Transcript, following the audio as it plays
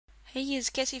Hey, it's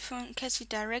Cassie from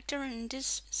CathyDirector. In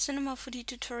this cinema 4D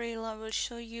tutorial I will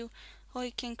show you how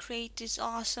you can create these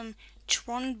awesome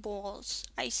TRON balls.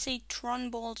 I say TRON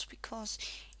balls because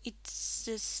it's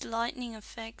this lightning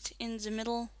effect in the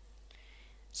middle.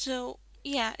 So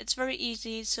yeah, it's very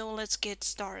easy, so let's get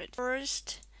started.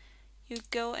 First, you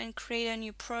go and create a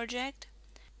new project.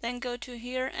 Then go to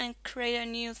here and create a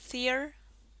new sphere.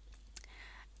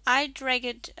 I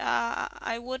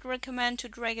would recommend to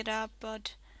drag it up,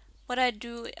 but what I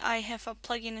do, I have a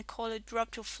plugin called it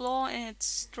drop to floor, and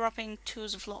it's dropping to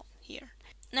the floor here.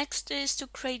 Next is to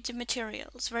create the material.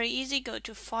 It's very easy. Go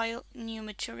to File, New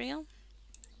Material.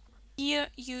 Here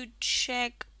you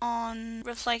check on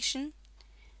reflection,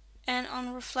 and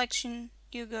on reflection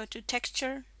you go to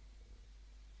Texture,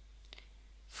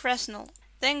 Fresnel.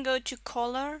 Then go to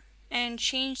Color and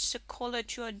change the color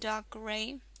to a dark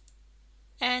gray.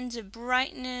 And the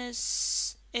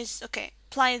brightness is okay.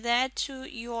 Apply that to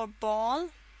your ball.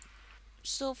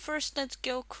 So first let's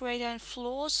go create a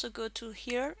floor. So go to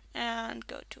here and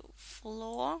go to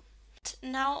floor.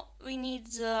 Now we need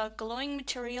the glowing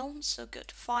material. So go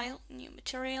to File, New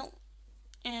Material,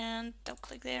 and double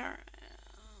click there.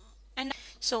 And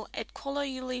so at color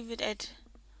you leave it at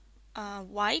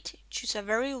white. Choose a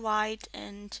very white,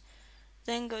 and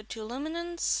then go to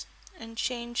luminance and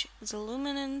change the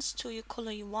luminance to your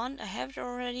color you want. I have it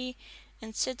already,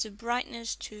 and set the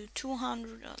brightness to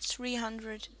 200 or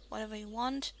 300, whatever you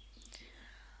want.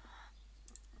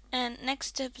 And next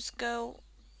step is go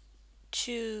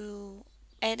to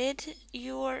edit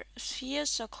your sphere.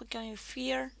 So click on your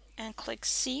sphere and click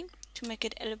C to make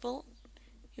it editable.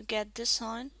 You get this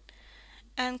sign,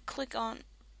 and click on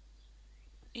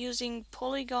using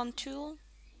polygon tool.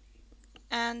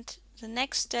 And the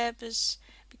next step is,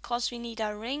 because we need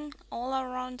a ring all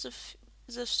around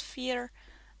the sphere,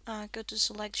 go to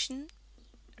selection,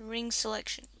 ring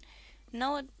selection.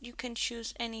 Now you can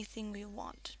choose anything we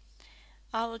want.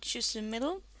 I will choose the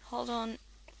middle. Hold on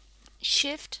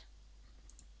Shift.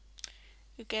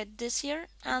 You get this here,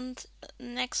 and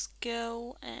next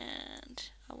go, and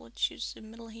I will choose the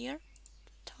middle here,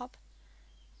 top.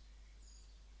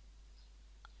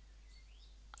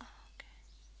 Okay.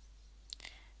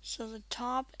 So the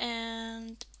top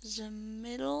and the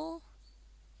middle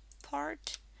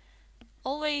part.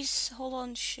 Always hold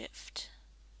on Shift.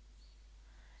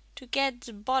 To get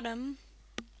the bottom,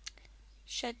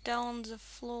 shut down the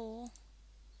floor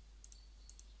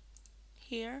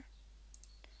here.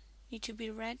 Need to be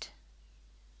red.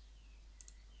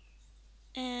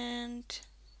 And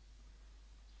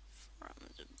from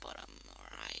the bottom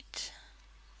right.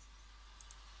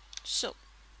 So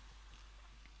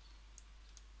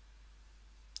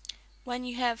when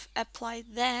you have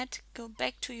applied that, go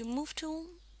back to your move tool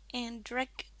and drag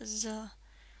the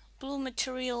blue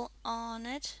material on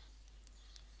it.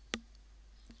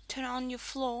 Turn on your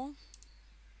floor.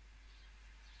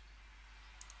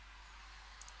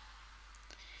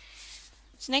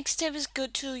 The next step is go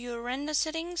to your render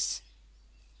settings,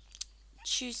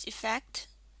 choose effect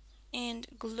and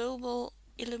global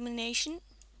illumination.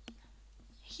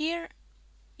 Here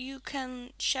you can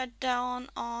shut down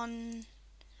on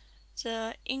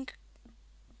the ink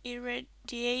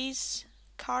irradiates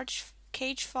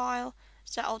cage file,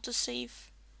 the autosave,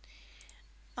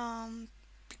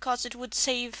 because it would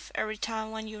save every time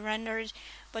when you render it,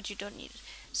 but you don't need it.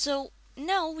 So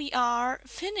now we are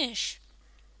finished.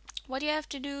 What you have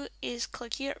to do is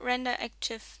click here, render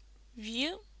active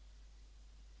view.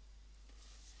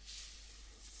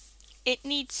 It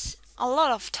needs a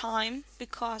lot of time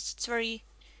because it's very,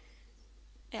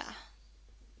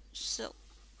 so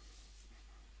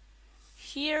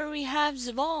here we have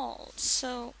the ball.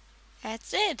 So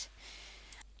that's it.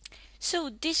 So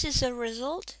this is a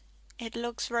result. It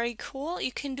looks very cool.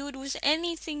 You can do it with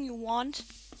anything you want.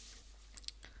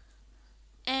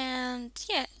 And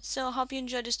yeah, so I hope you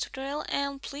enjoyed this tutorial,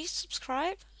 and please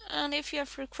subscribe. And if you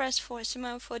have requests for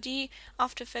Cinema 4D,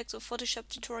 After Effects or Photoshop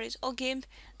tutorials or GIMP,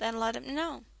 then let them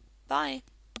know. Bye!